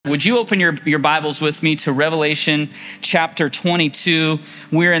Would you open your Bibles with me to Revelation chapter 22?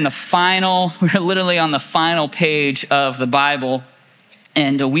 We're literally on the final page of the Bible.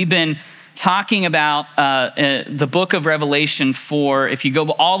 And we've been talking about the book of Revelation if you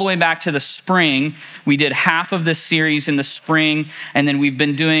go all the way back to the spring, we did half of this series in the spring, and then we've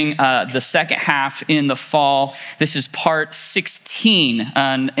been doing the second half in the fall. This is part 16,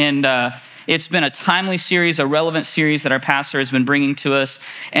 and it's been a timely series, a relevant series that our pastor has been bringing to us.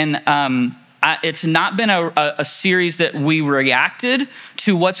 And it's not been a series that we reacted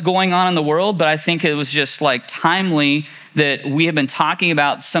to what's going on in the world, but I think it was just like timely that we have been talking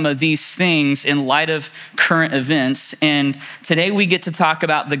about some of these things in light of current events. And today we get to talk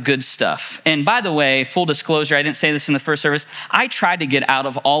about the good stuff. And by the way, full disclosure, I didn't say this in the first service. I tried to get out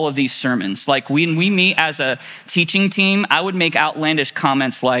of all of these sermons. Like when we meet as a teaching team, I would make outlandish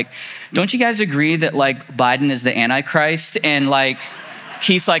comments like, don't you guys agree that like Biden is the Antichrist? And like,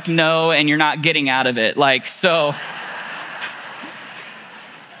 Keith's like, no, and you're not getting out of it. Like, so.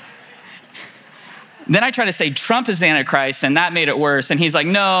 Then I try to say Trump is the Antichrist, and that made it worse. And he's like,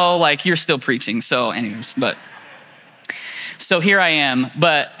 no, like you're still preaching. So anyways, so here I am.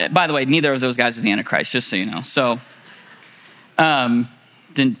 But by the way, neither of those guys is the Antichrist, just so you know. So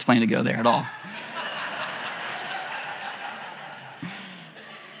didn't plan to go there at all.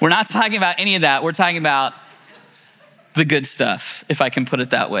 We're not talking about any of that. We're talking about the good stuff, if I can put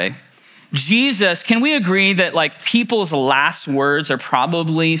it that way. Jesus, can we agree that like people's last words are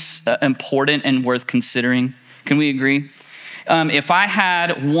probably important and worth considering? Can we agree? If I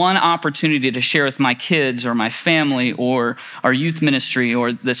had one opportunity to share with my kids or my family or our youth ministry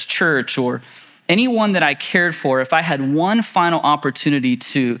or this church or anyone that I cared for, if I had one final opportunity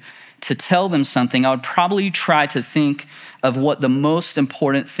to tell them something, I would probably try to think of what the most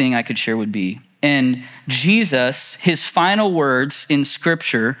important thing I could share would be. And Jesus, his final words in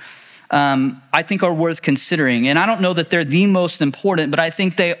scripture, I think are worth considering. And I don't know that they're the most important, but I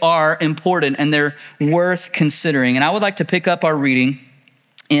think they are important and they're worth considering. And I would like to pick up our reading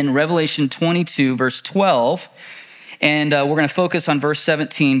in Revelation 22, verse 12. And we're going to focus on verse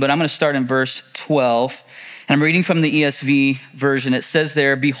 17, but I'm going to start in verse 12. And I'm reading from the ESV version. It says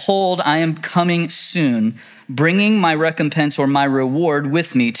there, "Behold, I am coming soon, bringing my recompense or my reward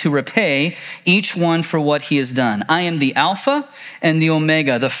with me to repay each one for what he has done. I am the Alpha and the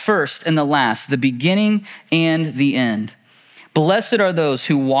Omega, the first and the last, the beginning and the end. Blessed are those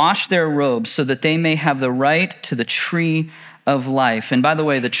who wash their robes so that they may have the right to the tree of life." And by the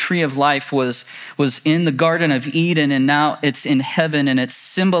way, the tree of life was in the Garden of Eden, and now it's in heaven, and it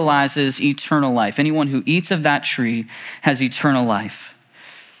symbolizes eternal life. Anyone who eats of that tree has eternal life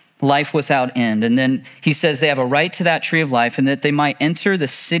without end. And then he says they have a right to that tree of life and that they might enter the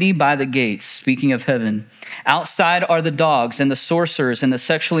city by the gates, speaking of heaven. Outside are the dogs and the sorcerers and the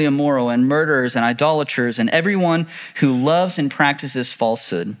sexually immoral and murderers and idolaters and everyone who loves and practices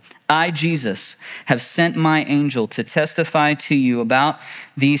falsehood. I, Jesus, have sent my angel to testify to you about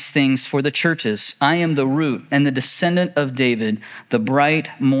these things for the churches. I am the root and the descendant of David, the bright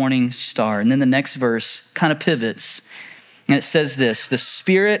morning star. And then the next verse kind of pivots. And it says this, "The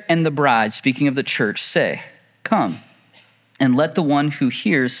Spirit and the bride," speaking of the church, "say, come. And let the one who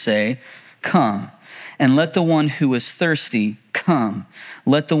hears say, come. And let the one who is thirsty come.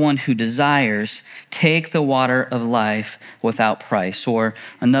 Let the one who desires take the water of life without price." Or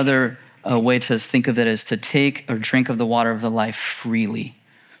another way to think of it is to take or drink of the water of the life freely.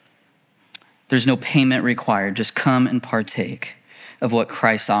 There's no payment required. Just come and partake of what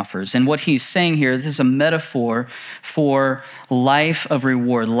Christ offers. And what he's saying here, this is a metaphor for life of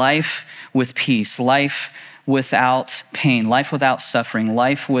reward, life with peace, life without pain, life without suffering,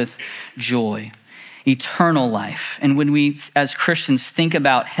 life with joy, eternal life. And when we, as Christians, think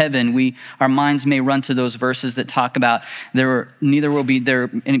about heaven, our minds may run to those verses that talk about neither will be there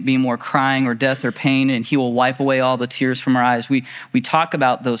be more crying or death or pain, and he will wipe away all the tears from our eyes. We talk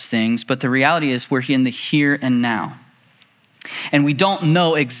about those things, but the reality is we're in the here and now. And we don't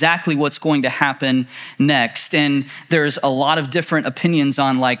know exactly what's going to happen next. And there's a lot of different opinions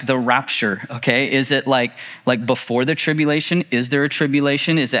on like the rapture, okay? Is it like before the tribulation? Is there a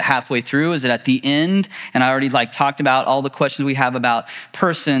tribulation? Is it halfway through? Is it at the end? And I already talked about all the questions we have about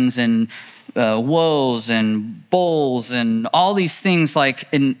persons and woes and bowls and all these things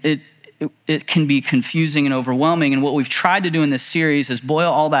and it can be confusing and overwhelming. And what we've tried to do in this series is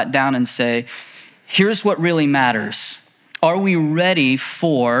boil all that down and say, here's what really matters. Are we ready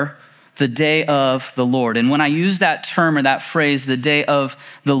for the day of the Lord? And when I use that term or that phrase, the day of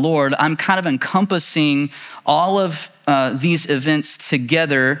the Lord, I'm kind of encompassing all of these events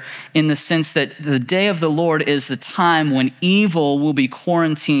together in the sense that the day of the Lord is the time when evil will be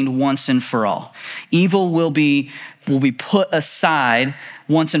quarantined once and for all. Evil will be put aside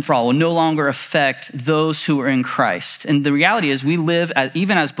once and for all, will no longer affect those who are in Christ. And the reality is we live,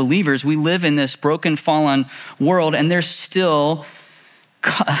 even as believers, we live in this broken, fallen world, and there's still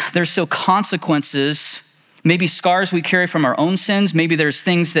consequences, maybe scars we carry from our own sins. Maybe there's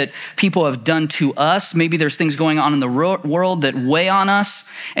things that people have done to us. Maybe there's things going on in the world that weigh on us,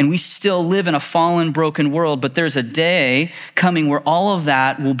 and we still live in a fallen, broken world. But there's a day coming where all of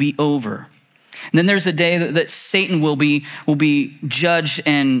that will be over. And then there's a day that Satan will be judged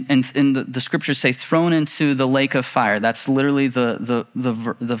and the scriptures say thrown into the lake of fire. That's literally the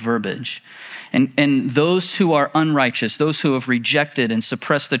verbiage. And those who are unrighteous, those who have rejected and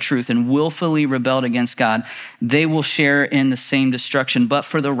suppressed the truth and willfully rebelled against God, they will share in the same destruction. But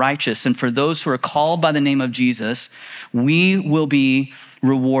for the righteous and for those who are called by the name of Jesus, we will be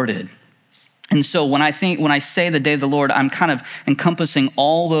rewarded. And so when I say the day of the Lord, I'm kind of encompassing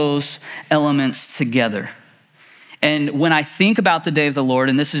all those elements together. And when I think about the day of the Lord,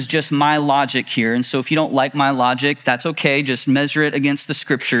 and this is just my logic here, and so if you don't like my logic, that's okay. Just measure it against the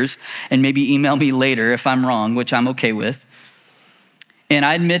scriptures and maybe email me later if I'm wrong, which I'm okay with. And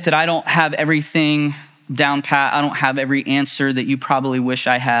I admit that I don't have everything down pat. I don't have every answer that you probably wish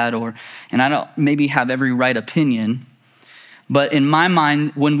I had, and I don't maybe have every right opinion. But in my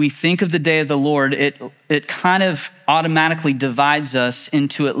mind, when we think of the day of the Lord, it kind of automatically divides us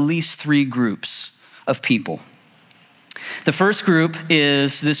into at least three groups of people. The first group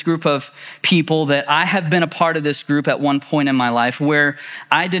is this group of people that I have been a part of this group at one point in my life where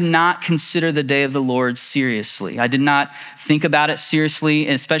I did not consider the day of the Lord seriously. I did not think about it seriously,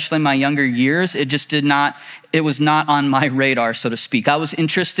 especially in my younger years. It was not on my radar, so to speak. I was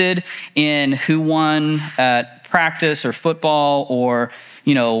interested in who won at practice or football or,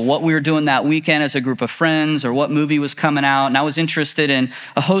 what we were doing that weekend as a group of friends or what movie was coming out. And I was interested in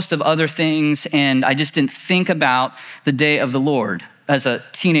a host of other things. And I just didn't think about the day of the Lord as a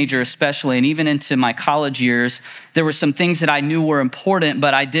teenager, especially. And even into my college years, there were some things that I knew were important,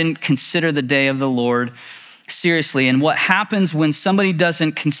 but I didn't consider the day of the Lord seriously. And what happens when somebody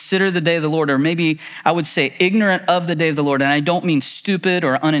doesn't consider the day of the Lord, or maybe I would say ignorant of the day of the Lord, and I don't mean stupid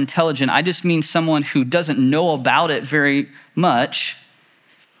or unintelligent, I just mean someone who doesn't know about it very much,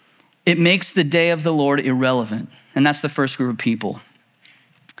 it makes the day of the Lord irrelevant. And that's the first group of people.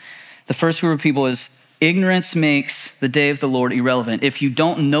 The first group of people is ignorance makes the day of the Lord irrelevant. If you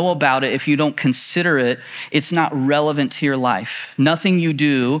don't know about it, if you don't consider it, it's not relevant to your life. Nothing you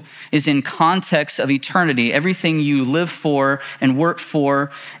do is in context of eternity. Everything you live for and work for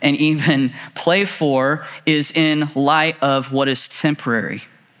and even play for is in light of what is temporary.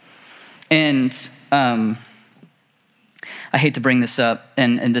 And I hate to bring this up,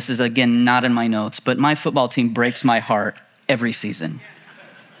 and this is, again, not in my notes, but my football team breaks my heart every season.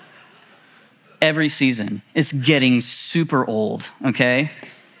 Every season. It's getting super old, okay?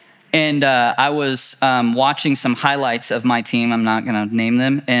 And I was watching some highlights of my team. I'm not gonna name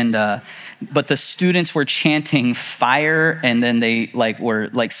them. But the students were chanting fire, and then they were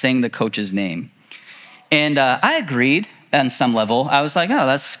saying the coach's name. And I agreed on some level. I was like, oh,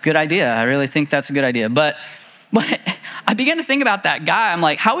 that's a good idea. I really think that's a good idea. But I began to think about that guy. I'm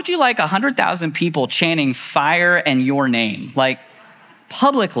like, how would you like 100,000 people chanting fire and your name,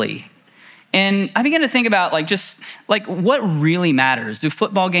 publicly? And I began to think about what really matters. Do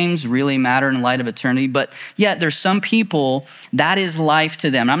football games really matter in light of eternity? But yet there's some people that is life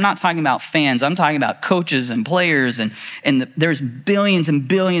to them. I'm not talking about fans. I'm talking about coaches and players. And there's billions and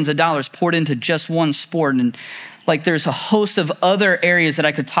billions of dollars poured into just one sport. And there's a host of other areas that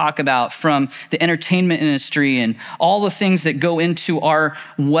I could talk about, from the entertainment industry and all the things that go into our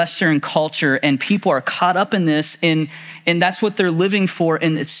Western culture. And people are caught up in this, and that's what they're living for.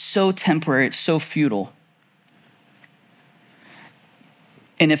 And it's so temporary. It's so futile.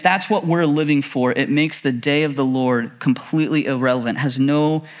 And if that's what we're living for, it makes the day of the Lord completely irrelevant.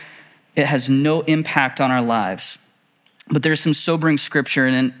 It has no impact on our lives. But there's some sobering scripture,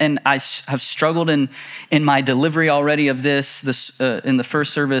 and I have struggled in my delivery already of this in the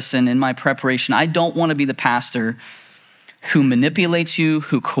first service and in my preparation. I don't want to be the pastor who manipulates you,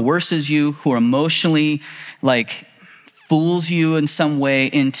 who coerces you, who emotionally fools you in some way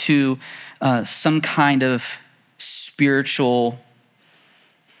into some kind of spiritual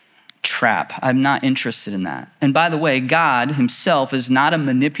trap. I'm not interested in that. And by the way, God himself is not a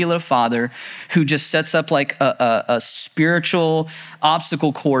manipulative father who just sets up a spiritual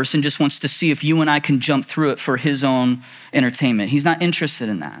obstacle course and just wants to see if you and I can jump through it for his own entertainment. He's not interested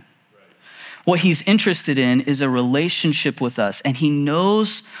in that. What he's interested in is a relationship with us, and he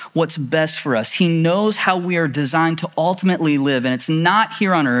knows what's best for us. He knows how we are designed to ultimately live, and it's not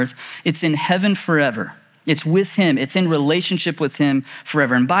here on earth, it's in heaven forever. It's with him, it's in relationship with him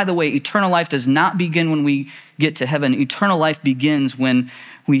forever. And by the way, eternal life does not begin when we get to heaven. Eternal life begins when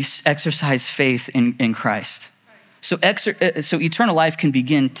we exercise faith in Christ. So eternal life can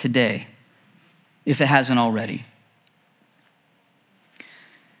begin today, if it hasn't already.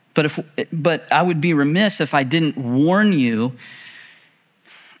 But I would be remiss if I didn't warn you,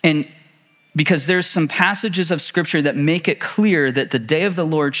 and because there's some passages of scripture that make it clear that the day of the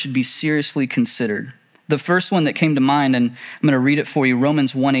Lord should be seriously considered. The first one that came to mind, and I'm going to read it for you,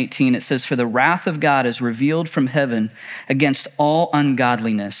 Romans 1:18, it says, "For the wrath of God is revealed from heaven against all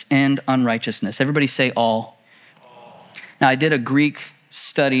ungodliness and unrighteousness." Everybody say all. Now, I did a Greek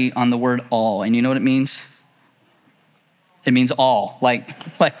study on the word all, and you know what it means? It means all, like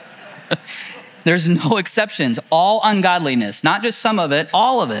there's no exceptions. All ungodliness, not just some of it,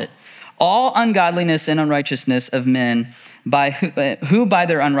 all of it. All ungodliness and unrighteousness of men who by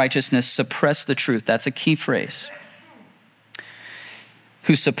their unrighteousness suppress the truth. That's a key phrase.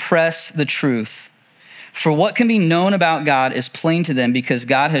 Who suppress the truth. For what can be known about God is plain to them because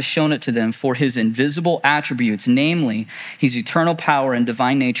God has shown it to them, for his invisible attributes, namely his eternal power and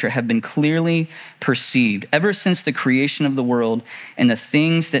divine nature, have been clearly perceived ever since the creation of the world and the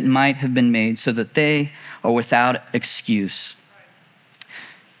things that might have been made, so that they are without excuse.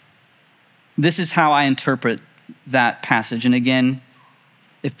 This is how I interpret that passage. And again,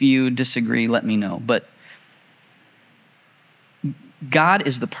 if you disagree, let me know. But God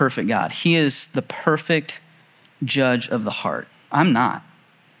is the perfect God. He is the perfect judge of the heart. I'm not.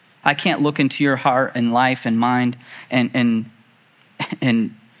 I can't look into your heart and life and mind and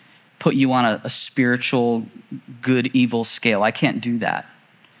put you on a spiritual good, evil scale. I can't do that.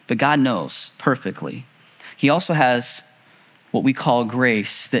 But God knows perfectly. He also has what we call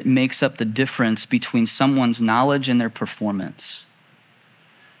grace that makes up the difference between someone's knowledge and their performance.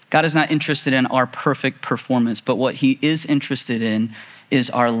 God is not interested in our perfect performance, but what he is interested in is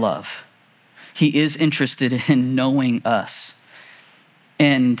our love. He is interested in knowing us.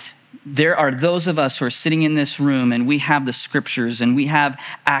 And there are those of us who are sitting in this room and we have the scriptures and we have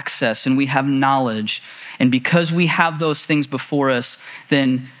access and we have knowledge. And because we have those things before us,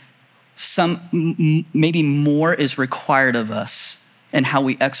 then maybe more is required of us and how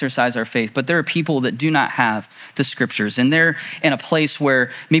we exercise our faith. But there are people that do not have the scriptures, and they're in a place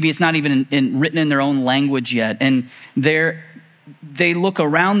where maybe it's not even written in their own language yet. And they look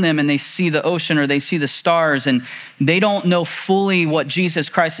around them and they see the ocean or they see the stars, and they don't know fully what Jesus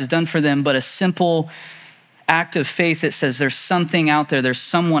Christ has done for them, but a simple act of faith that says there's something out there, there's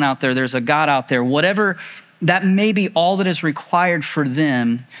someone out there, there's a God out there, whatever, that may be all that is required for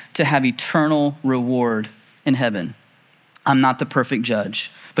them to have eternal reward in heaven. I'm not the perfect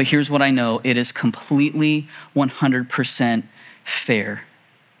judge, but here's what I know. It is completely 100% fair.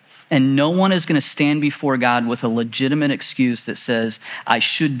 And no one is going to stand before God with a legitimate excuse that says, I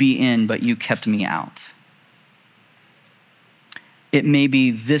should be in, but you kept me out. It may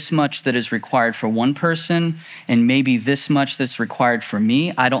be this much that is required for one person, and maybe this much that's required for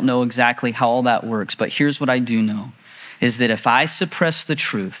me. I don't know exactly how all that works, but here's what I do know, is that if I suppress the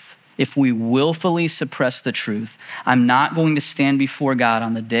truth, if we willfully suppress the truth, I'm not going to stand before God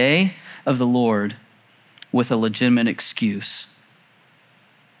on the day of the Lord with a legitimate excuse.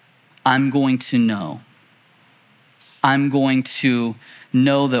 I'm going to know. I'm going to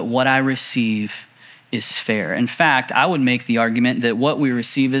know that what I receive is fair. In fact, I would make the argument that what we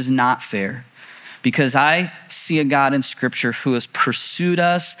receive is not fair, because I see a God in Scripture who has pursued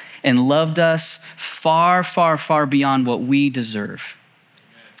us and loved us far, far, far beyond what we deserve.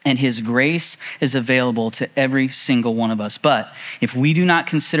 And his grace is available to every single one of us. But if we do not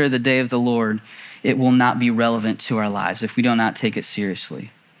consider the day of the Lord, it will not be relevant to our lives if we do not take it seriously.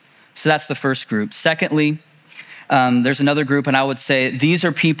 So that's the first group. Secondly, there's another group, and I would say these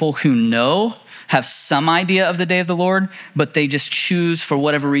are people who have some idea of the day of the Lord, but they just choose for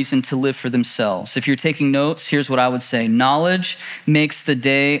whatever reason to live for themselves. If you're taking notes, here's what I would say. Knowledge makes the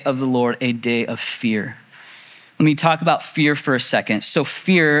day of the Lord a day of fear. Let me talk about fear for a second. So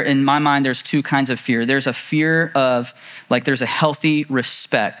fear, in my mind, there's two kinds of fear. There's a fear of, there's a healthy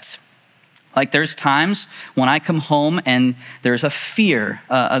respect. There's times when I come home and there's a fear.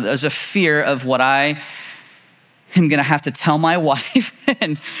 There's a fear of what I am gonna have to tell my wife,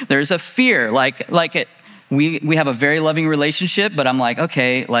 and there's a fear. We have a very loving relationship, but I'm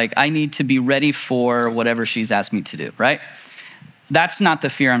okay, I need to be ready for whatever she's asked me to do, right? That's not the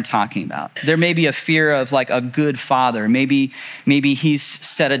fear I'm talking about. There may be a fear of like a good father. Maybe he's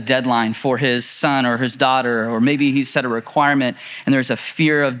set a deadline for his son or his daughter, or maybe he's set a requirement and there's a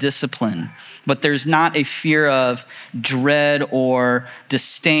fear of discipline. But there's not a fear of dread or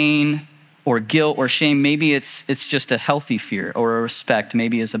disdain or guilt or shame. Maybe it's just a healthy fear, or a respect,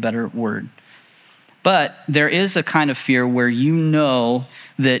 maybe is a better word. But there is a kind of fear where you know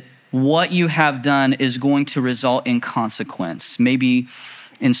that what you have done is going to result in consequence. Maybe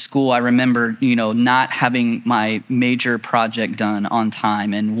in school, I remember, not having my major project done on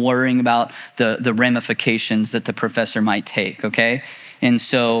time and worrying about the ramifications that the professor might take, okay? And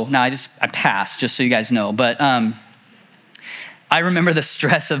so now I passed, just so you guys know. But I remember the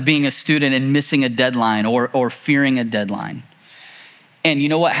stress of being a student and missing a deadline or fearing a deadline. And you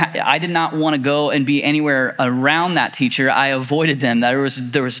know what? I did not want to go and be anywhere around that teacher. I avoided them. There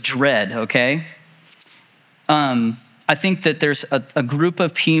was dread, okay? I think that there's a group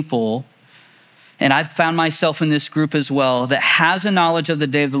of people, and I've found myself in this group as well, that has a knowledge of the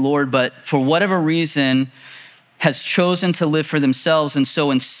day of the Lord, but for whatever reason has chosen to live for themselves. And so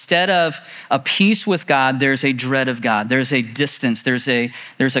instead of a peace with God, there's a dread of God. There's a distance. There's a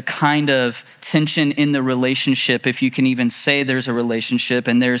kind of tension in the relationship, if you can even say there's a relationship.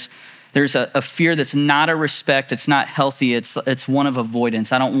 And there's a fear that's not a respect. It's not healthy. It's one of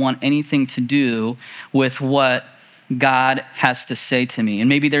avoidance. I don't want anything to do with what God has to say to me. And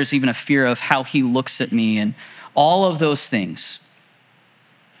maybe there's even a fear of how he looks at me and all of those things.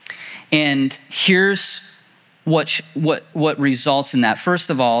 And here's what results in that.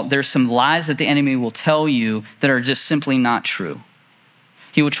 First of all, there's some lies that the enemy will tell you that are just simply not true.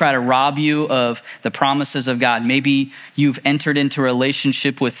 He will try to rob you of the promises of God. Maybe you've entered into a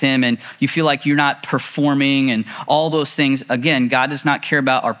relationship with him and you feel like you're not performing and all those things. Again, God does not care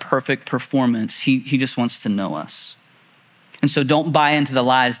about our perfect performance. He just wants to know us. And so don't buy into the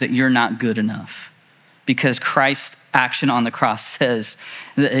lies that you're not good enough, because Christ's action on the cross says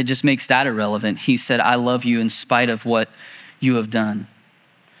that it just makes that irrelevant. He said, I love you in spite of what you have done.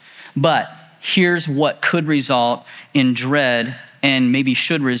 But here's what could result in dread, and maybe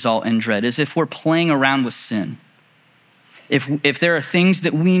should result in dread, is if we're playing around with sin. If there are things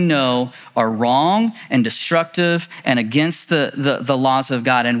that we know are wrong and destructive and against the laws of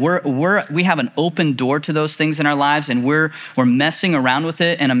God, and we have an open door to those things in our lives, and we're messing around with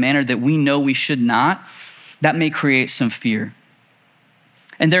it in a manner that we know we should not, that may create some fear.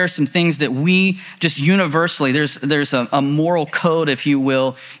 And there are some things that we just universally, there's a moral code, if you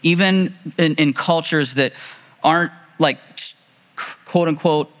will, even in cultures that aren't like quote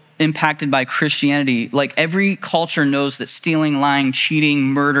unquote impacted by Christianity. Like every culture knows that stealing, lying, cheating,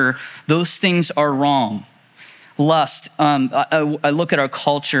 murder, those things are wrong. Lust, I look at our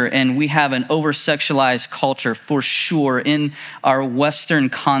culture and we have an over-sexualized culture for sure in our Western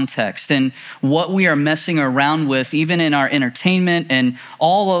context. And what we are messing around with, even in our entertainment and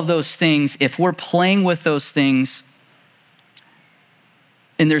all of those things, if we're playing with those things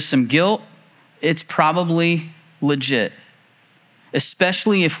and there's some guilt, it's probably legit.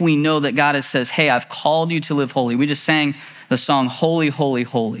 Especially if we know that God says, hey, I've called you to live holy. We just sang the song, Holy, Holy,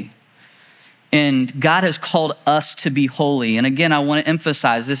 Holy. And God has called us to be holy. And again, I want to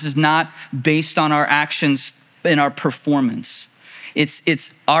emphasize, this is not based on our actions and our performance.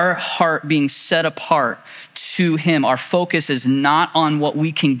 It's our heart being set apart to him. Our focus is not on what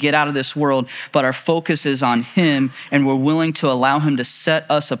we can get out of this world, but our focus is on him, and we're willing to allow him to set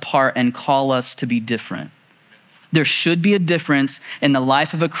us apart and call us to be different. There should be a difference in the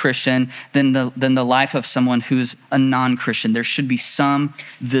life of a Christian than the life of someone who's a non-Christian. There should be some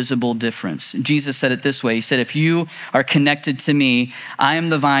visible difference. Jesus said it this way. He said, if you are connected to me, I am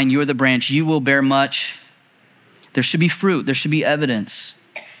the vine, you are the branch, you will bear much. There should be fruit. There should be evidence.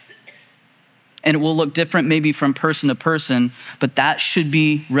 And it will look different maybe from person to person, but that should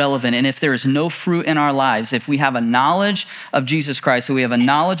be relevant. And if there is no fruit in our lives, if we have a knowledge of Jesus Christ, so we have a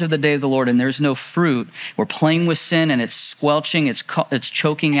knowledge of the day of the Lord, and there's no fruit, we're playing with sin and it's squelching, it's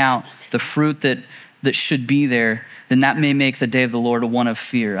choking out the fruit that should be there, then that may make the day of the Lord one of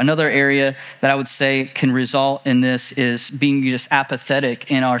fear. Another area that I would say can result in this is being just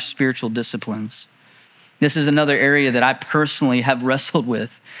apathetic in our spiritual disciplines. This is another area that I personally have wrestled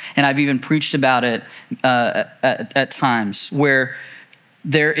with, and I've even preached about it at times, where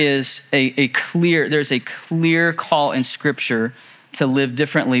there's a clear call in Scripture to live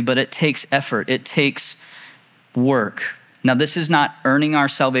differently, but it takes effort. It takes work. Now, this is not earning our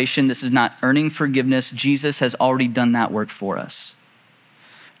salvation. This is not earning forgiveness. Jesus has already done that work for us.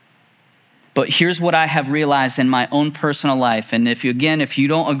 But here's what I have realized in my own personal life. And if you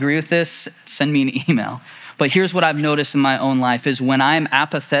don't agree with this, send me an email. But here's what I've noticed in my own life is when I'm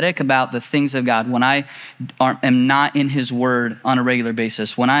apathetic about the things of God, when I am not in his word on a regular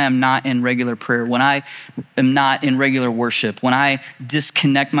basis, when I am not in regular prayer, when I am not in regular worship, when I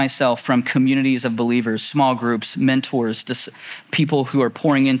disconnect myself from communities of believers, small groups, mentors, people who are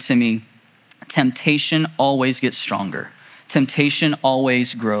pouring into me, temptation always gets stronger. Temptation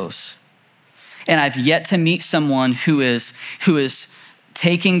always grows. And I've yet to meet someone who is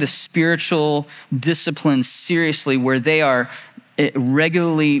taking the spiritual discipline seriously, where they are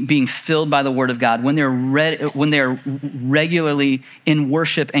regularly being filled by the word of God, when they're regularly in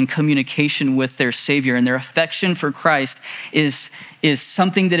worship and communication with their Savior, and their affection for Christ is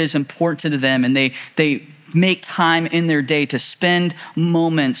something that is important to them. And they make time in their day to spend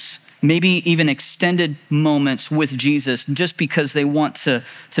moments, maybe even extended moments with Jesus, just because they want to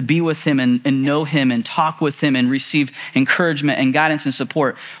be with him and know him and talk with him and receive encouragement and guidance and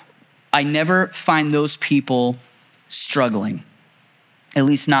support. I never find those people struggling, at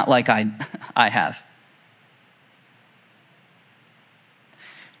least not like I have.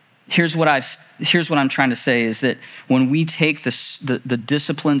 Here's what I'm trying to say is that when we take the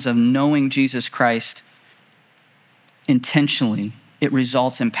disciplines of knowing Jesus Christ intentionally, it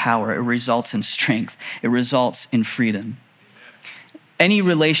results in power, it results in strength, it results in freedom. Any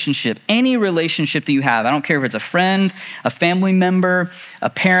relationship that you have, I don't care if it's a friend, a family member, a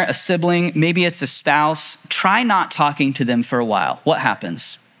parent, a sibling, maybe it's a spouse, try not talking to them for a while. What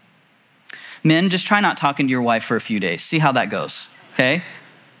happens? Men, just try not talking to your wife for a few days. See how that goes, okay?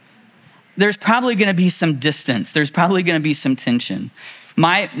 There's probably gonna be some distance. There's probably gonna be some tension.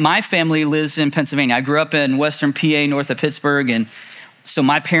 My family lives in Pennsylvania. I grew up in Western PA, north of Pittsburgh, and so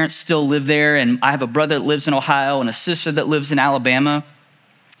my parents still live there, and I have a brother that lives in Ohio and a sister that lives in Alabama.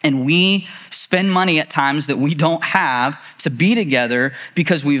 And we spend money at times that we don't have to be together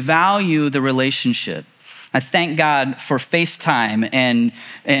because we value the relationship. I thank God for FaceTime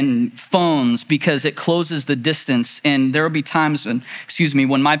and phones because it closes the distance. And there will be times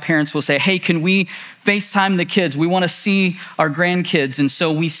when my parents will say, hey, can we FaceTime the kids? We want to see our grandkids. And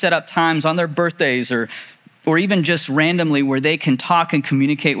so we set up times on their birthdays or even just randomly where they can talk and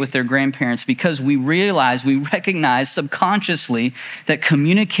communicate with their grandparents, because we recognize subconsciously that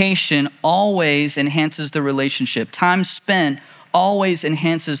communication always enhances the relationship. Time spent always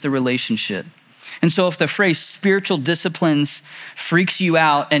enhances the relationship. And so if the phrase spiritual disciplines freaks you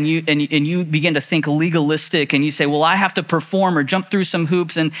out and you begin to think legalistic and you say, well, I have to perform or jump through some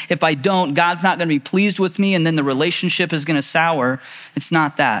hoops, and if I don't, God's not gonna be pleased with me, and then the relationship is gonna sour, it's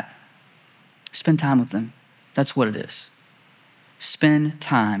not that. Spend time with them. That's what it is. Spend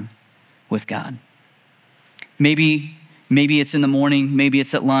time with God. Maybe it's in the morning, maybe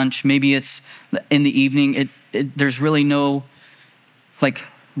it's at lunch, maybe it's in the evening. There's really no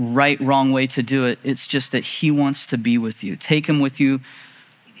right, wrong way to do it. It's just that he wants to be with you. Take him with you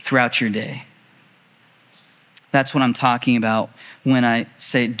throughout your day. That's what I'm talking about when I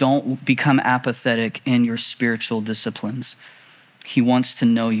say don't become apathetic in your spiritual disciplines. He wants to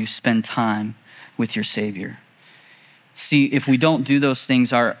know you. Spend time with your Savior. See, if we don't do those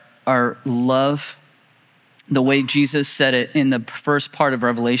things, our love, the way Jesus said it in the first part of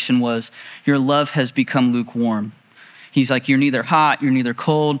Revelation was, your love has become lukewarm. He's like, you're neither hot, you're neither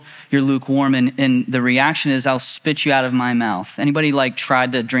cold, you're lukewarm. And the reaction is, I'll spit you out of my mouth. Anybody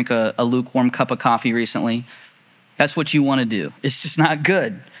tried to drink a lukewarm cup of coffee recently? That's what you want to do. It's just not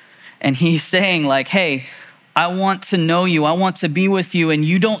good. And he's saying hey, I want to know you. I want to be with you. And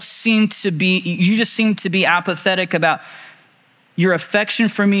you just seem to be apathetic about your affection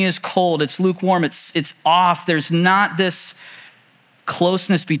for me is cold. It's lukewarm. It's off. There's not this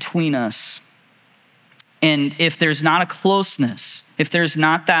closeness between us. And if there's not a closeness, if there's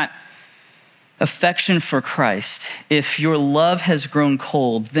not that affection for Christ, if your love has grown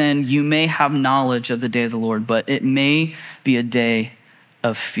cold, then you may have knowledge of the day of the Lord, but it may be a day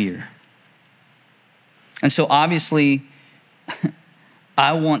of fear. And so obviously,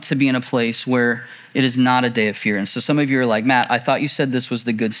 I want to be in a place where it is not a day of fear. And so some of you are like, Matt, I thought you said this was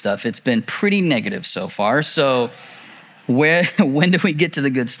the good stuff. It's been pretty negative so far. So when do we get to the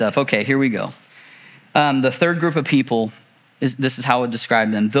good stuff? Okay, here we go. The third group of people, this is how I would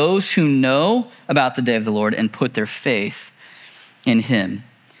describe them. Those who know about the day of the Lord and put their faith in him.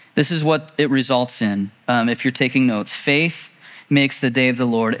 This is what it results in. If you're taking notes, faith makes the day of the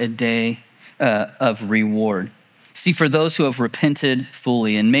Lord a day of reward. See, for those who have repented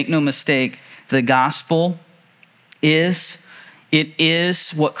fully, and make no mistake, the gospel is It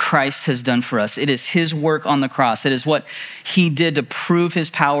is what Christ has done for us. It is his work on the cross. It is what he did to prove his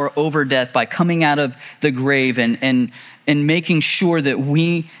power over death by coming out of the grave and making sure that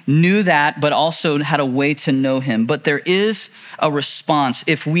we knew that, but also had a way to know him. But there is a response.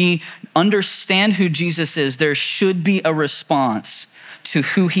 If we understand who Jesus is, there should be a response to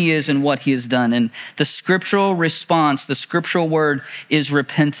who he is and what he has done. And the scriptural response, the scriptural word is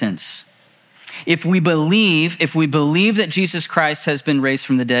repentance. If we believe that Jesus Christ has been raised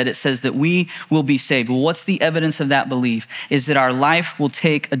from the dead, it says that we will be saved. Well, what's the evidence of that belief? Is that our life will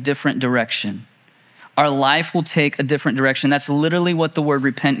take a different direction. Our life will take a different direction. That's literally what the word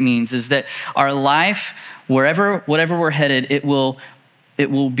repent means, is that our life, whatever we're headed, it will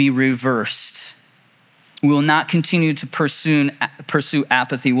be reversed. We will not continue to pursue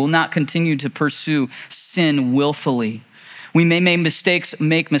apathy. We will not continue to pursue sin willfully. We may make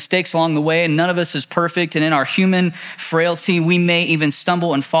mistakes along the way, and none of us is perfect. And in our human frailty, we may even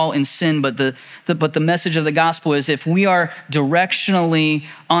stumble and fall in sin. But the message of the gospel is, if we are directionally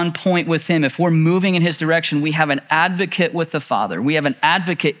on point with him, if we're moving in his direction, we have an advocate with the Father. We have an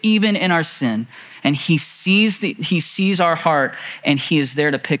advocate even in our sin. And he sees our heart, and he is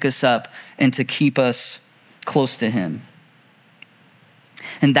there to pick us up and to keep us close to him.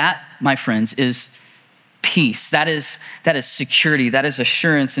 And that, my friends, is peace. That is security. That is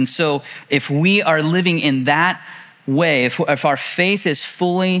assurance. And so if we are living in that way, if our faith is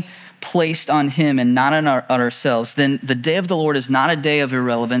fully placed on him and not on ourselves, then the day of the Lord is not a day of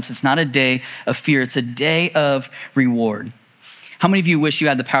irrelevance. It's not a day of fear. It's a day of reward. How many of you wish you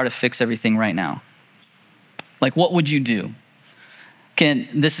had the power to fix everything right now? Like, what would you do? Again,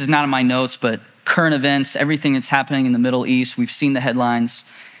 this is not in my notes, but current events, everything that's happening in the Middle East, we've seen the headlines.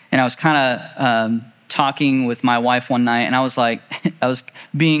 And I was kind of talking with my wife one night, and I was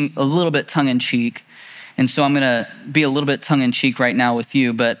being a little bit tongue-in-cheek. And so I'm gonna be a little bit tongue-in-cheek right now with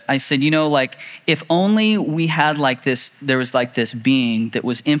you. But I said, like, if only we had there was this being that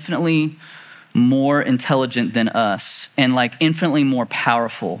was infinitely more intelligent than us and infinitely more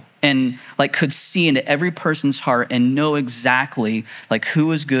powerful and could see into every person's heart and know exactly who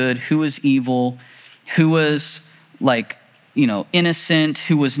was good, who was evil, who was innocent,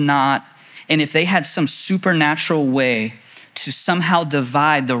 who was not. And if they had some supernatural way to somehow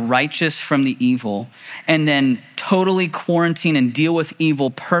divide the righteous from the evil and then totally quarantine and deal with evil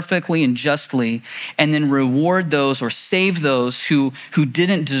perfectly and justly, and then reward those or save those who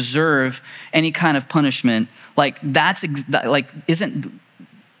didn't deserve any kind of punishment, that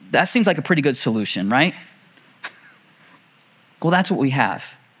seems like a pretty good solution, right? Well, that's what we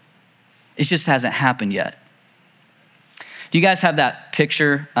have. It just hasn't happened yet. Do you guys have that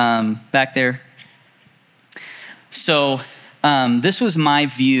picture back there? So this was my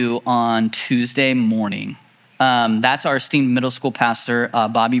view on Tuesday morning. That's our esteemed middle school pastor,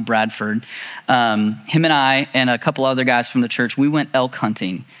 Bobby Bradford. Him and I and a couple other guys from the church, we went elk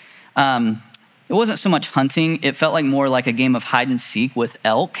hunting. It wasn't so much hunting. It felt more like a game of hide and seek with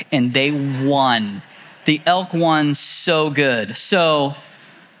elk, and they won. The elk won so good. So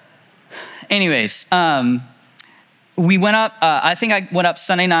anyways, we went up, I think I went up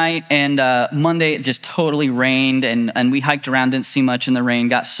Sunday night, and Monday it just totally rained, and we hiked around, didn't see much in the rain,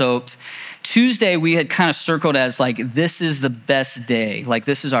 got soaked. Tuesday, we had kind of circled as this is the best day.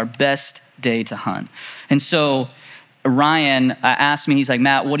 This is our best day to hunt. And so Ryan asked me, he's like,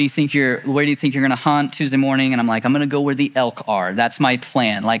 Matt, where do you think you're gonna hunt Tuesday morning? And I'm like, I'm gonna go where the elk are. That's my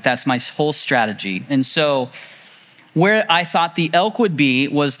plan. That's my whole strategy. And so where I thought the elk would be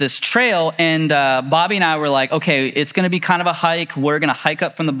was this trail, and Bobby and I were like, okay, it's gonna be kind of a hike. We're gonna hike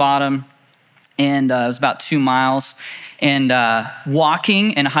up from the bottom, and it was about 2 miles. And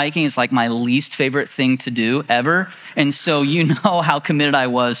walking and hiking is my least favorite thing to do ever. And so you know how committed I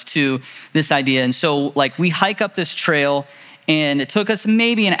was to this idea. And so we hike up this trail, and it took us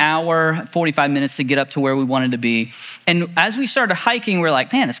maybe an hour, 45 minutes to get up to where we wanted to be. And as we started hiking, we're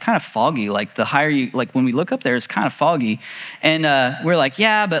like, man, it's kind of foggy. The higher you, when we look up there, it's kind of foggy. And we're like,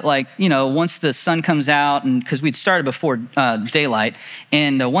 yeah, but once the sun comes out, and because we'd started before daylight,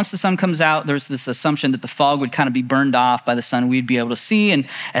 and once the sun comes out, there's this assumption that the fog would kind of be burned off by the sun. We'd be able to see, and it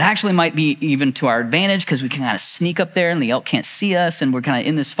actually might be even to our advantage because we can kind of sneak up there and the elk can't see us, and we're kind of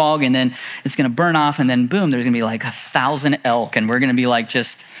in this fog, and then it's going to burn off, and then boom, there's going to be 1,000 elk. And we're going to be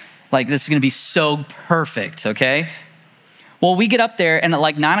this is going to be so perfect, okay? Well, we get up there, and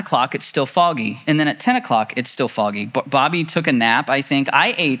at 9 o'clock, it's still foggy. And then at 10 o'clock, it's still foggy. Bobby took a nap, I think.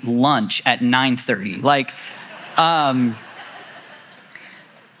 I ate lunch at 9:30.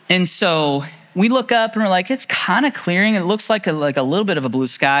 And so we look up, and we're like, it's kind of clearing. It looks like a little bit of a blue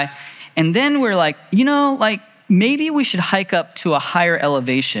sky. And then we're like, maybe we should hike up to a higher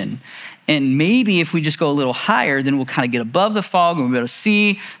elevation. And maybe if we just go a little higher, then we'll kind of get above the fog and we'll be able to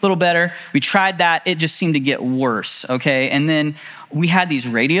see a little better. We tried that. It just seemed to get worse, okay? And then we had these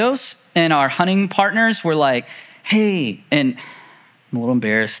radios, and our hunting partners were like, hey, and I'm a little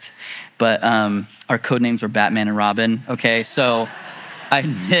embarrassed, but our code names were Batman and Robin, okay? So I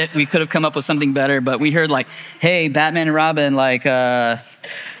admit we could have come up with something better, but we heard like, hey, Batman and Robin, like,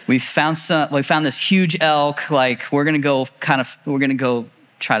 we found this huge elk, like we're gonna go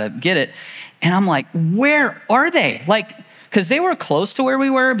try to get it. And I'm like, where are they? Like, because they were close to where we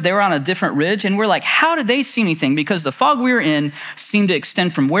were, but they were on a different ridge. And we're like, how did they see anything? Because the fog we were in seemed to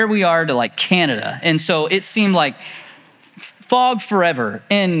extend from where we are to like Canada. And so it seemed like fog forever.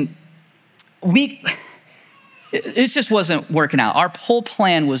 And it just wasn't working out. Our whole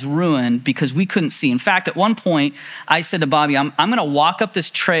plan was ruined because we couldn't see. In fact, at one point, I said to Bobby, I'm going to walk up this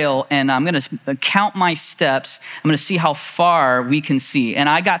trail and I'm going to count my steps. I'm going to see how far we can see. And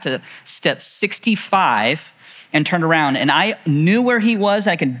I got to step 65 and turned around, and I knew where he was.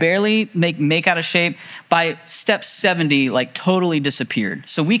 I could barely make out of shape. By step 70, like totally disappeared.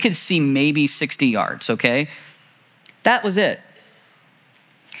 So we could see maybe 60 yards, okay? That was it.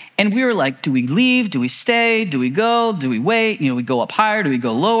 And we were like, do we leave? Do we stay? Do we go? Do we wait? We go up higher. Do we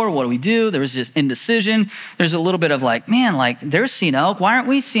go lower? What do we do? There was just indecision. There's a little bit of like, man, like they're seeing elk. Why aren't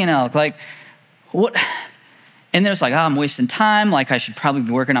we seeing elk? Like, what? And there's like, I'm wasting time. Like I should probably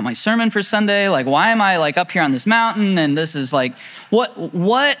be working on my sermon for Sunday. Like, why am I like up here on this mountain? And this is like, what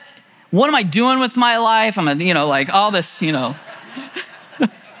am I doing with my life? I'm like all this,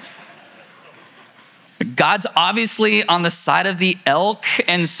 God's obviously on the side of the elk,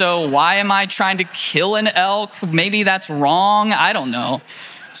 and so why am I trying to kill an elk? Maybe that's wrong. I don't know.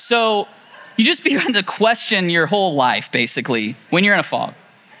 So you just begin to question your whole life, basically, when you're in a fog.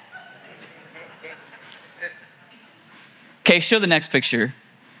 Okay, show the next picture.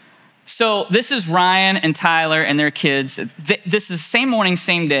 So this is Ryan and Tyler and their kids. This is same morning,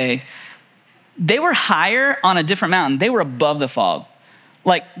 same day. They were higher on a different mountain. They were above the fog.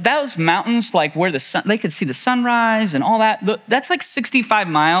 Like those mountains, like where they could see the sunrise and all that. That's like 65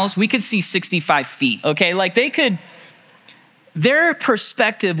 miles. We could see 65 feet, okay? Like their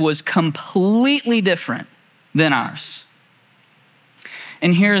perspective was completely different than ours.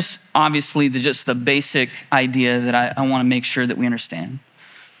 And here's obviously just the basic idea that I want to make sure that we understand.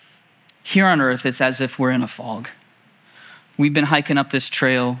 Here on earth, it's as if we're in a fog. We've been hiking up this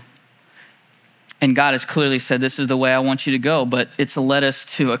trail, and God has clearly said, this is the way I want you to go, but it's led us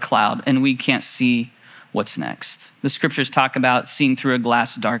to a cloud, and we can't see what's next. The scriptures talk about seeing through a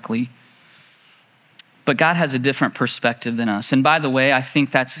glass darkly, but God has a different perspective than us. And by the way, I think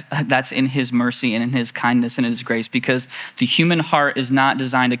that's in his mercy and in his kindness and in his grace, because the human heart is not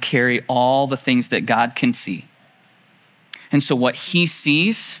designed to carry all the things that God can see. And so what he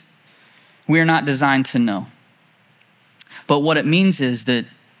sees, we're not designed to know. But what it means is that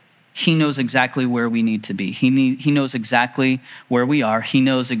he knows exactly where we need to be. He knows exactly where we are. He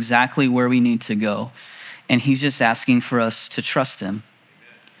knows exactly where we need to go. And he's just asking for us to trust him.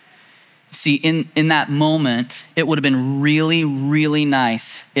 See, in that moment, it would have been really, really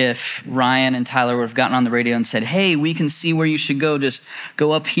nice if Ryan and Tyler would have gotten on the radio and said, hey, we can see where you should go. Just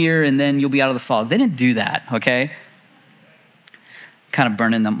go up here and then you'll be out of the fog. They didn't do that, okay? Kind of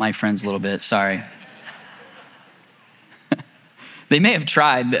burning my friends a little bit, sorry. They may have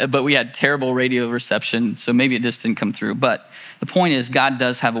tried, but we had terrible radio reception, so maybe it just didn't come through. But the point is, God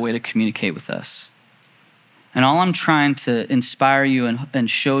does have a way to communicate with us. And all I'm trying to inspire you and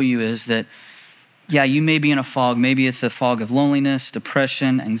show you is that, yeah, you may be in a fog. Maybe it's a fog of loneliness,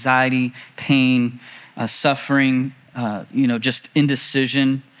 depression, anxiety, pain, suffering, just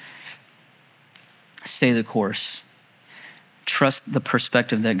indecision. Stay the course. Trust the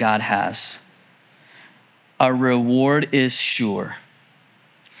perspective that God has. Our reward is sure.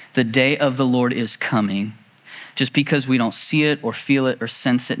 The day of the Lord is coming. Just because we don't see it or feel it or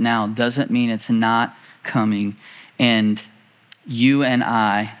sense it now doesn't mean it's not coming. And you and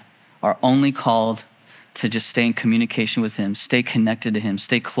I are only called to just stay in communication with him, stay connected to him,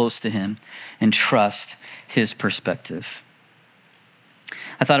 stay close to him, and trust his perspective.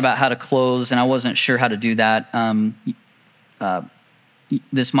 I thought about how to close, and I wasn't sure how to do that.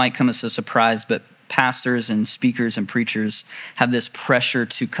 This might come as a surprise, but pastors and speakers and preachers have this pressure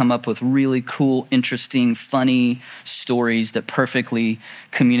to come up with really cool, interesting, funny stories that perfectly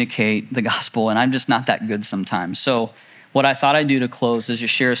communicate the gospel, and I'm just not that good sometimes. So what I thought I'd do to close is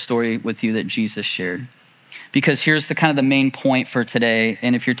just share a story with you that Jesus shared. Because here's the main point for today,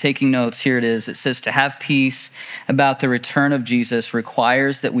 and if you're taking notes, here it is. It says to have peace about the return of Jesus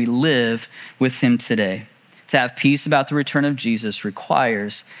requires that we live with him today. to have peace about the return of Jesus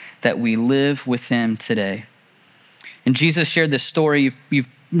requires that we live with him today. And Jesus shared this story. You've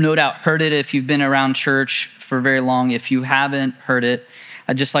no doubt heard it if you've been around church for very long. If you haven't heard it,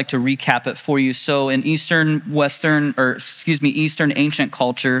 I'd just like to recap it for you. So in Eastern ancient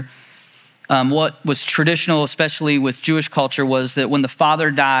culture, what was traditional, especially with Jewish culture, was that when the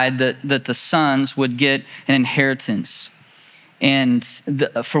father died, that the sons would get an inheritance. And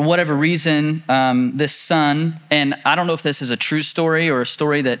for whatever reason, this son, and I don't know if this is a true story or a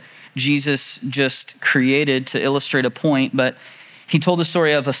story that Jesus just created to illustrate a point, but he told the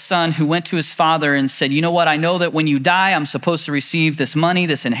story of a son who went to his father and said, you know what, I know that when you die, I'm supposed to receive this money,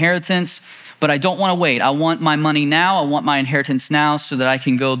 this inheritance, but I don't want to wait. I want my money now. I want my inheritance now so that I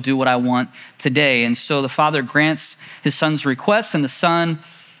can go do what I want today. And so the father grants his son's request, and the son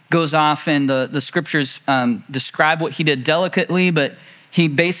goes off, and the scriptures describe what he did delicately, but he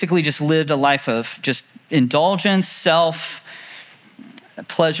basically just lived a life of just indulgence, self,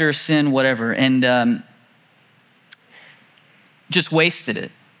 pleasure, sin, whatever, and just wasted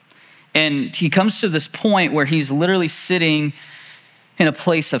it. And he comes to this point where he's literally sitting in a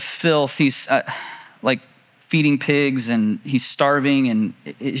place of filth. He's like feeding pigs, and he's starving, and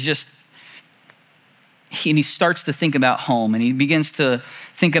it's just, and he starts to think about home, and he begins to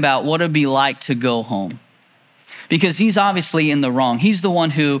think about what it'd be like to go home. Because he's obviously in the wrong. He's the one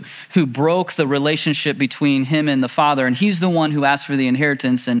who broke the relationship between him and the father, and he's the one who asked for the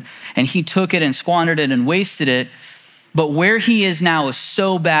inheritance, and he took it and squandered it and wasted it. But where he is now is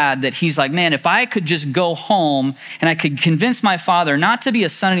so bad that he's like, man, if I could just go home and I could convince my father not to be a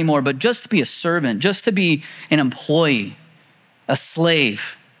son anymore, but just to be a servant, just to be an employee, a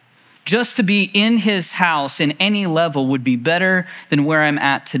slave, just to be in his house in any level would be better than where I'm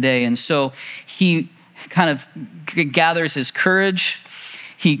at today. And so he kind of gathers his courage.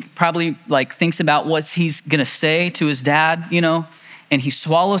 He probably thinks about what he's gonna say to his dad, and he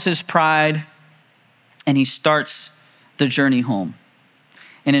swallows his pride and he starts the journey home.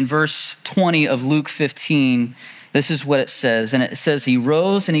 And in verse 20 of Luke 15, this is what it says. And it says, he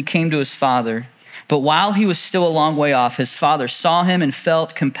rose and he came to his father. But while he was still a long way off, his father saw him and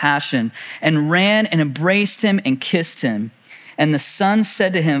felt compassion and ran and embraced him and kissed him. And the son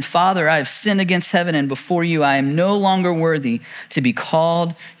said to him, Father, I have sinned against heaven and before you. I am no longer worthy to be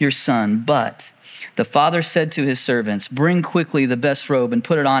called your son. But the father said to his servants, bring quickly the best robe and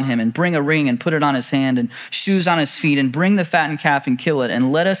put it on him, and bring a ring and put it on his hand, and shoes on his feet, and bring the fattened calf and kill it,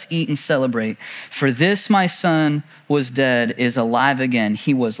 and let us eat and celebrate. For this my son was dead, is alive again.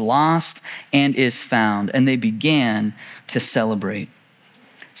 He was lost and is found. And they began to celebrate.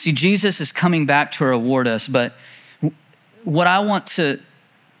 See, Jesus is coming back to reward us, but what I want to,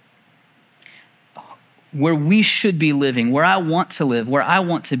 where we should be living, where I want to live, where I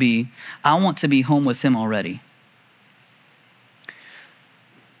want to be home with him already.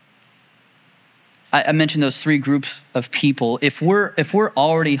 I mentioned those three groups of people. If we're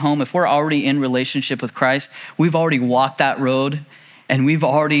already home, if we're already in relationship with Christ, we've already walked that road, and we've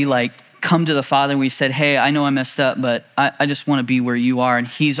already come to the Father, and we said, hey, I know I messed up, but I just want to be where you are. And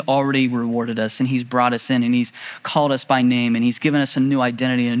he's already rewarded us, and he's brought us in, and he's called us by name, and he's given us a new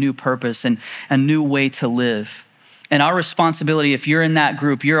identity and a new purpose and a new way to live. And our responsibility, if you're in that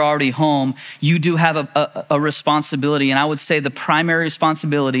group, you're already home, you do have a responsibility. And I would say the primary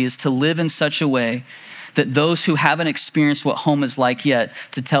responsibility is to live in such a way that those who haven't experienced what home is like yet,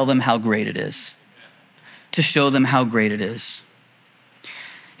 to tell them how great it is, to show them how great it is.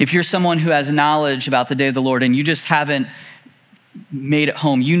 If you're someone who has knowledge about the day of the Lord and you just haven't made it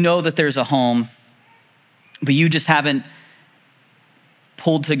home, you know that there's a home, but you just haven't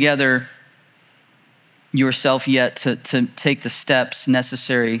pulled together yourself yet to take the steps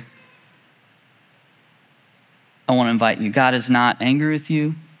necessary, I want to invite you. God is not angry with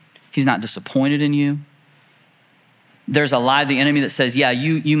you. He's not disappointed in you. There's a lie of the enemy that says, yeah,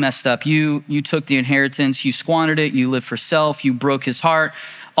 you messed up. You took the inheritance, you squandered it, you lived for self, you broke his heart.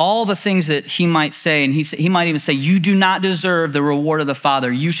 All the things that he might say, and he might even say, you do not deserve the reward of the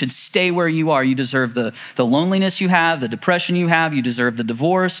Father. You should stay where you are. You deserve the loneliness you have, the depression you have. You deserve the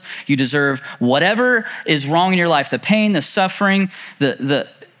divorce. You deserve whatever is wrong in your life, the pain, the suffering,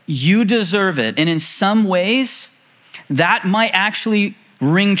 you deserve it. And in some ways, that might actually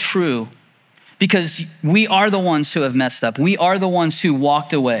ring true, because we are the ones who have messed up. We are the ones who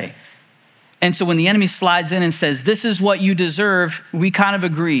walked away. And so when the enemy slides in and says, this is what you deserve, we kind of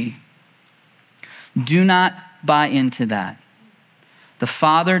agree. Do not buy into that. The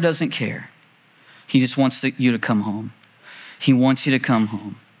Father doesn't care. He just wants you to come home. He wants you to come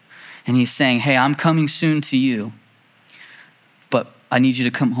home. And he's saying, hey, I'm coming soon to you, but I need you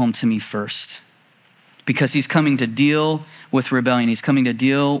to come home to me first. because he's coming to deal with rebellion. He's coming to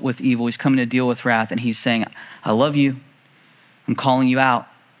deal with evil. He's coming to deal with wrath. And he's saying, I love you. I'm calling you out.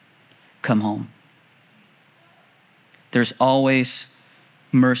 Come home. There's always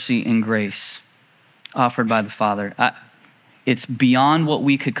mercy and grace offered by the Father. It's beyond what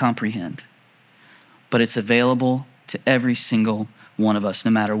we could comprehend, but it's available to every single one of us,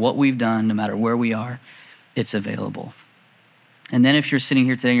 no matter what we've done, no matter where we are, it's available. And then if you're sitting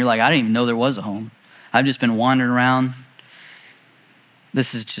here today and you're like, I didn't even know there was a home. I've just been wandering around.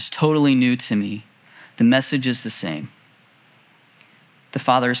 This is just totally new to me. The message is the same. The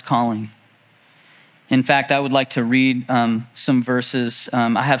Father is calling. In fact, I would like to read some verses.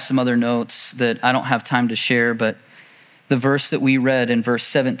 I have some other notes that I don't have time to share, but the verse that we read in verse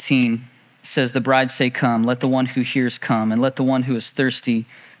 17 says, the bride say, come, let the one who hears come, and let the one who is thirsty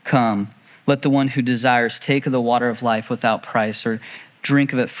come. Let the one who desires take of the water of life without price, or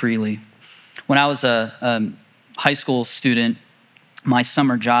drink of it freely. When I was a high school student, my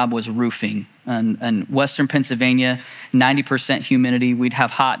summer job was roofing. And Western Pennsylvania, 90% humidity. We'd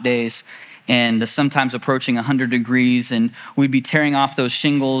have hot days and sometimes approaching 100 degrees, and we'd be tearing off those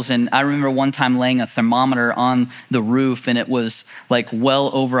shingles. And I remember one time laying a thermometer on the roof, and it was like well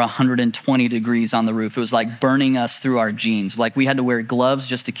over 120 degrees on the roof. It was like burning us through our jeans. Like we had to wear gloves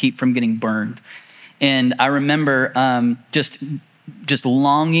just to keep from getting burned. And I remember just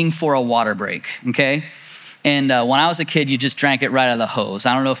longing for a water break, okay? And when I was a kid, you just drank it right out of the hose.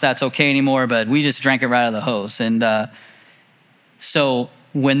 I don't know if that's okay anymore, but we just drank it right out of the hose. And so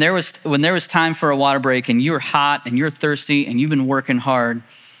when there was time for a water break and you're hot and you're thirsty and you've been working hard,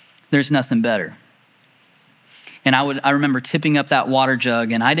 there's nothing better. And I remember tipping up that water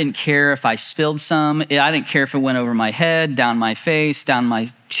jug, and I didn't care if I spilled some. I didn't care if it went over my head, down my face, down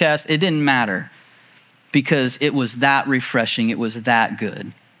my chest. It didn't matter, because it was that refreshing. It was that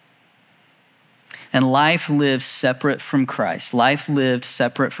good. And life lived separate from Christ, life lived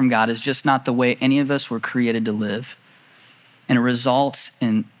separate from God, is just not the way any of us were created to live. And it results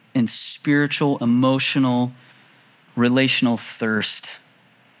in spiritual, emotional, relational thirst.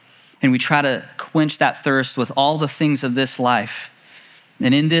 And we try to quench that thirst with all the things of this life.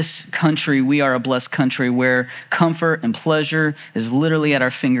 And in this country, we are a blessed country where comfort and pleasure is literally at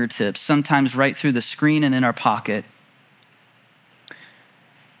our fingertips, sometimes right through the screen and in our pocket.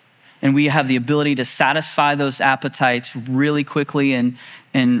 And we have the ability to satisfy those appetites really quickly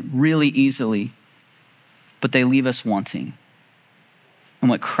and really easily, but they leave us wanting. And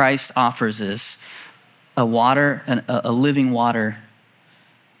what Christ offers is a living water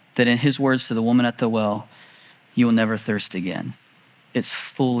that, in his words to the woman at the well, you will never thirst again. It's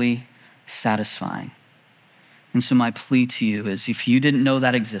fully satisfying. And so my plea to you is, if you didn't know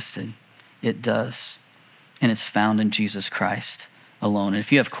that existed, it does. And it's found in Jesus Christ alone. And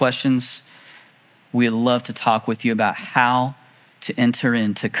if you have questions, we'd love to talk with you about how to enter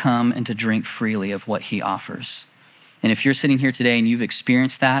in, to come and to drink freely of what he offers. And if you're sitting here today and you've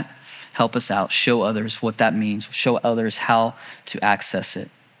experienced that, help us out. Show others what that means. Show others how to access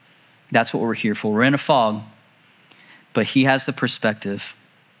it. That's what we're here for. We're in a fog, but he has the perspective.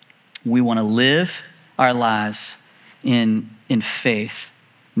 We want to live our lives in faith,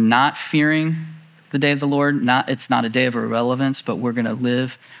 not fearing the day of the Lord. It's not a day of irrelevance, but we're going to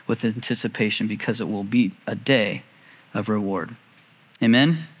live with anticipation, because it will be a day of reward.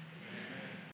 Amen.